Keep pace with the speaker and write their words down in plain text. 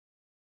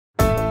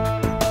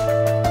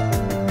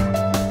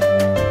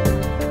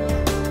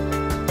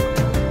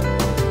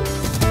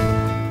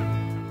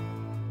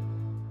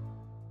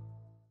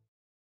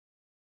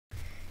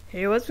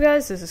Hey, what's up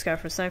guys, this is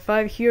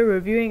Sky495 here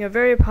reviewing a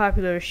very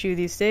popular shoe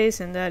these days,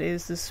 and that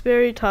is the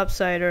Sperry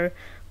Topsider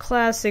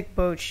Classic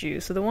Boat Shoe.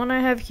 So the one I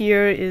have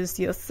here is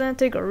the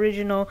authentic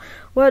original,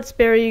 what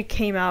Sperry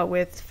came out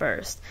with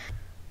first.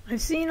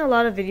 I've seen a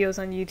lot of videos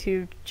on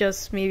YouTube,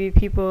 just maybe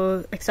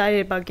people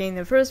excited about getting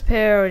their first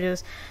pair or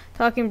just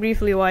talking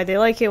briefly why they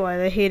like it, why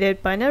they hate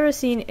it, but I've never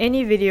seen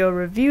any video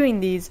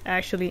reviewing these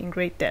actually in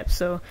great depth.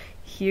 So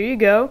here you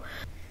go.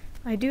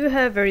 I do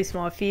have very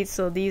small feet,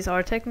 so these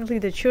are technically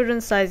the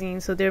children's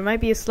sizing, so there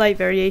might be a slight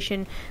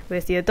variation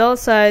with the adult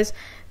size,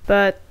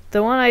 but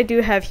the one I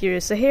do have here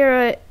is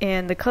Sahara,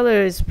 and the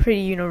color is pretty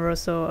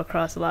universal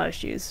across a lot of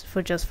shoes,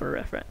 just for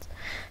reference.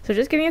 So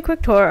just giving a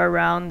quick tour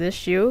around this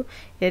shoe.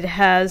 It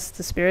has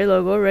the Sperry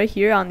logo right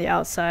here on the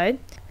outside.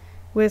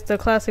 With the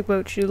classic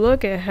boat shoe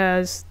look, it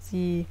has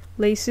the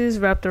laces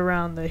wrapped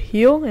around the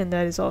heel, and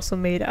that is also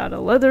made out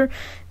of leather.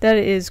 That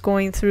is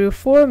going through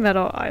 4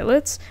 metal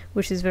eyelets,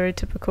 which is very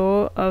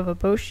typical of a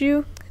boat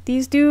shoe.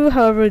 These do,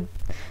 however,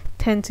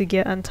 tend to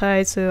get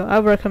untied, so I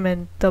would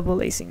recommend double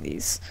lacing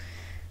these.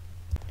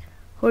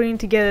 Holding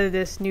together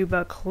this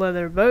nubuck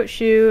leather boat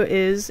shoe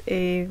is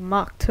a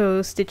mock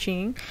toe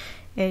stitching,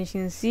 and you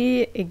can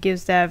see it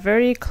gives that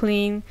very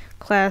clean,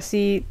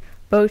 classy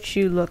boat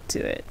shoe look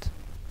to it.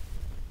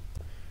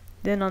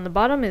 Then on the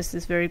bottom is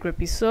this very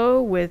grippy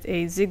sole with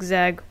a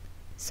zigzag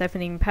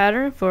siphoning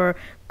pattern for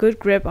good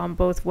grip on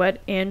both wet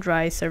and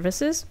dry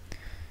surfaces.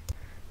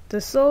 The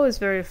sole is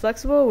very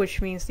flexible, which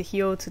means the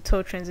heel to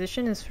toe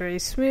transition is very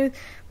smooth,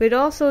 but it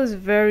also is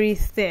very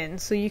thin,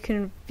 so you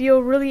can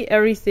feel really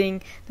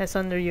everything that's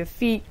under your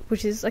feet,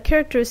 which is a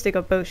characteristic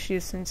of boat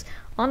shoes, since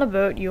on a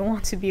boat you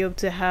want to be able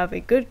to have a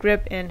good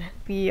grip and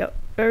be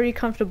very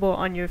comfortable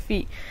on your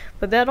feet.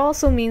 But that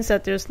also means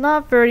that there's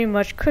not very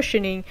much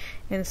cushioning,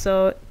 and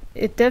so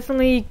it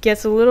definitely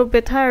gets a little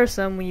bit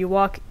tiresome when you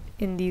walk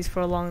in these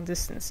for long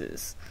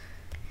distances.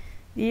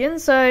 The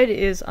inside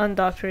is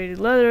undoctorated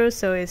leather,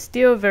 so it's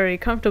still very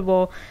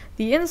comfortable.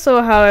 The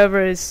insole,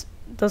 however,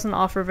 doesn't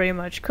offer very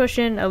much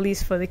cushion, at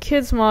least for the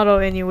kids model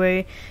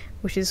anyway,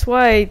 which is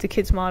why the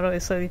kids model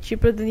is slightly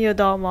cheaper than the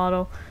adult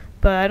model.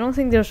 But I don't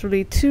think there's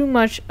really too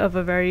much of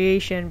a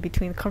variation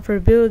between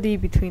comfortability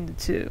between the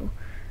two.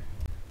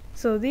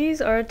 So these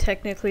are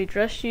technically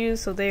dress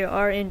shoes, so they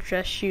are in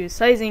dress shoe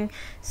sizing,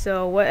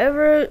 so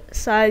whatever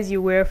size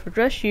you wear for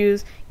dress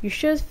shoes, you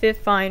should fit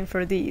fine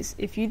for these.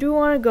 If you do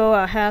want to go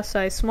a half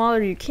size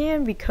smaller, you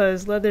can,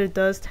 because leather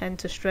does tend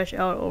to stretch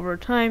out over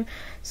time.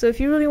 So if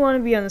you really want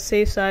to be on the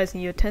safe size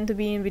and you tend to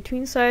be in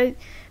between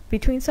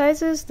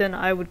sizes, then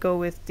I would go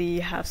with the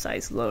half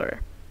size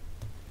lower.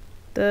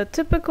 The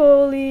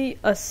typically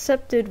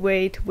accepted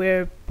way to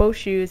wear boat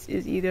shoes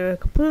is either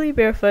completely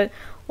barefoot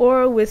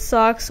or with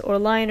socks or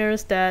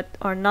liners that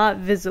are not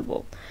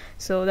visible.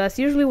 So that's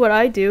usually what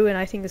I do, and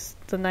I think it's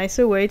the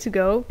nicer way to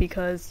go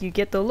because you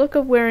get the look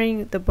of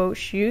wearing the boat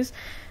shoes,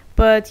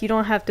 but you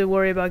don't have to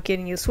worry about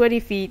getting your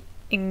sweaty feet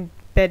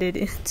embedded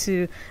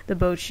into the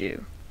boat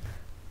shoe.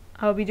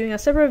 I'll be doing a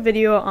separate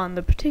video on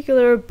the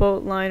particular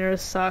boat liner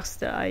socks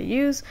that I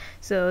use,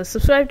 so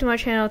subscribe to my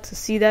channel to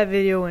see that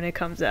video when it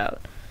comes out.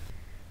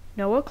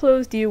 Now, what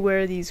clothes do you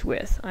wear these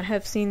with? I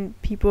have seen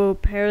people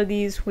pair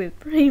these with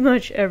pretty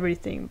much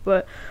everything,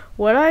 but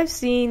what I've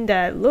seen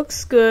that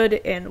looks good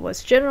and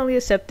what's generally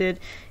accepted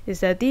is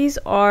that these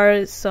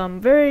are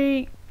some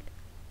very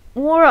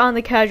more on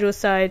the casual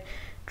side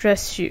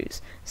dress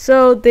shoes.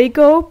 So they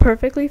go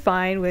perfectly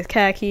fine with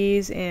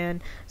khakis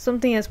and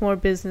something that's more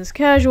business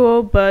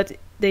casual, but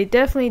they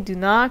definitely do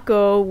not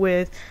go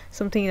with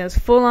something that's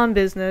full-on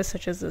business,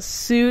 such as a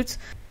suit,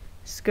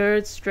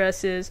 skirts,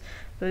 dresses.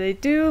 But they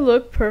do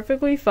look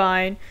perfectly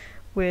fine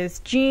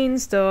with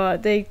jeans, though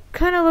they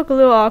kind of look a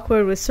little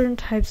awkward with certain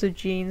types of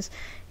jeans,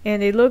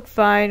 and they look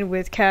fine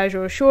with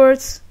casual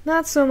shorts,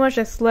 not so much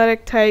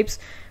athletic types,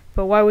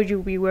 but why would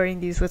you be wearing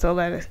these with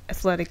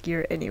athletic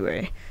gear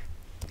anyway?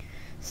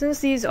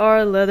 Since these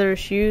are leather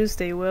shoes,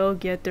 they will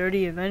get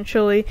dirty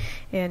eventually,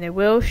 and it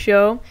will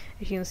show.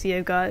 As you can see,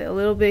 I've got a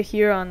little bit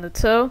here on the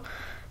toe.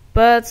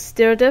 But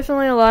there are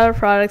definitely a lot of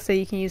products that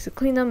you can use to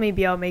clean them.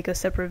 Maybe I'll make a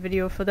separate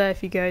video for that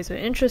if you guys are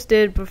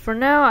interested. But for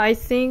now, I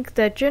think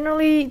that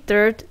generally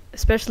dirt,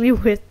 especially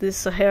with this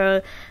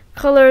Sahara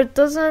color,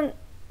 doesn't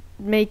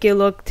make it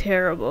look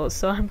terrible.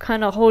 So I'm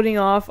kind of holding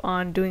off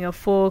on doing a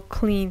full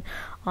clean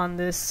on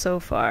this so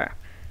far.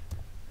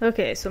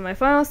 Okay, so my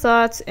final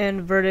thoughts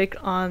and verdict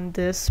on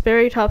this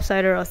Sperry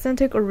Topsider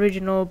authentic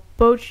original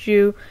boat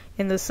shoe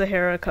in the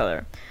Sahara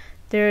color.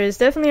 There is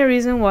definitely a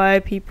reason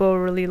why people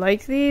really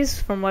like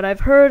these. From what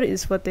I've heard,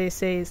 is what they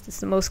say is this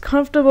the most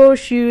comfortable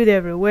shoe they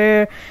ever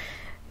wear.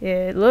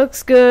 It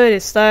looks good,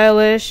 it's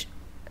stylish,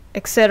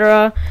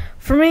 etc.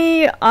 For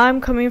me,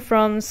 I'm coming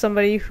from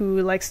somebody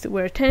who likes to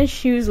wear tennis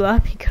shoes a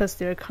lot because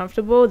they're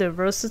comfortable, they're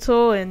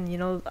versatile,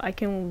 and I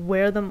can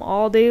wear them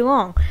all day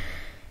long.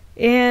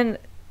 And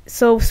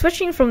so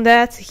switching from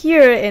that to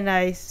here, and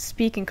I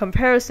speak in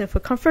comparison for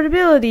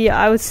comfortability,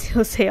 I would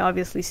still say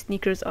obviously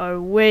sneakers are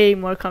way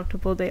more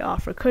comfortable. They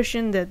offer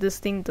cushion that this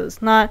thing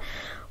does not.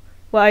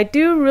 What I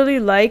do really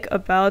like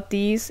about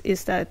these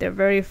is that they're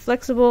very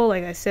flexible.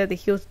 Like I said, the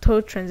heel to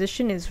toe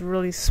transition is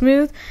really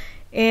smooth,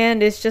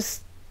 and it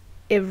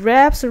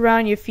wraps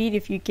around your feet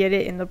if you get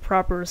it in the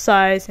proper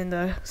size, and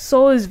the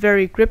sole is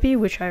very grippy,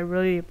 which I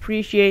really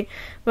appreciate.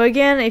 But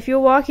again, if you're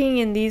walking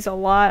in these a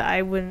lot,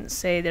 I wouldn't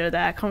say they're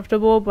that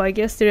comfortable, but I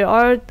guess they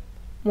are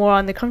more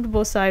on the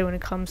comfortable side when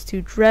it comes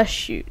to dress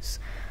shoes.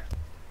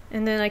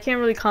 And then I can't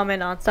really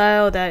comment on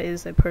style, that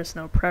is a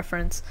personal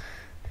preference.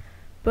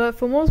 But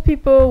for most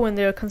people, when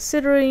they're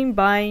considering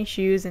buying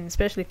shoes, and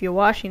especially if you're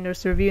watching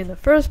this review in the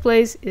first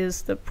place,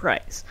 is the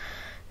price.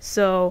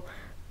 So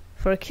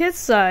for a kid's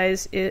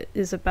size, it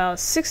is about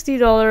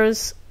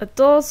 $60.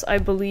 Adults, I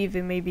believe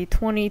it may be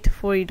 $20 to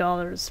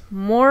 $40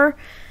 more.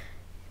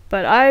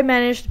 But I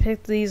managed to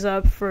pick these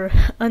up for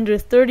under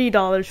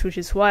 $30, which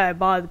is why I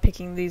bothered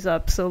picking these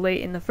up so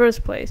late in the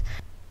first place.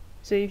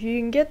 So if you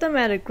can get them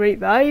at a great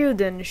value,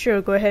 then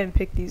sure, go ahead and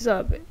pick these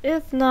up.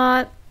 If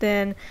not,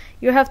 then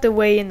you have to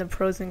weigh in the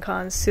pros and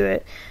cons to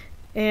it.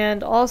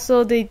 And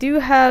also, they do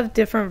have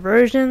different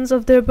versions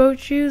of their boat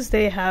shoes.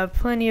 They have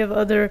plenty of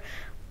other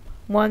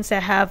ones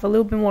that have a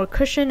little bit more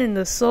cushion in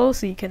the sole,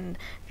 so you can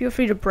feel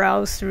free to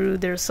browse through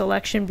their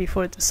selection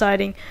before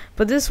deciding.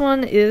 But this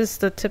one is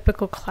the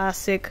typical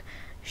classic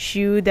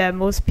shoe that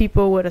most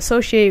people would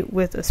associate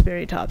with a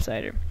Sperry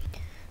topsider.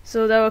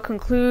 So that will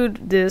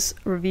conclude this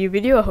review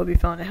video. I hope you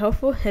found it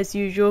helpful. As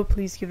usual,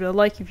 please give it a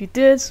like if you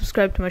did.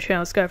 Subscribe to my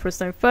channel,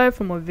 Sky195,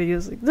 for more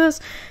videos like this.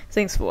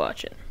 Thanks for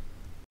watching.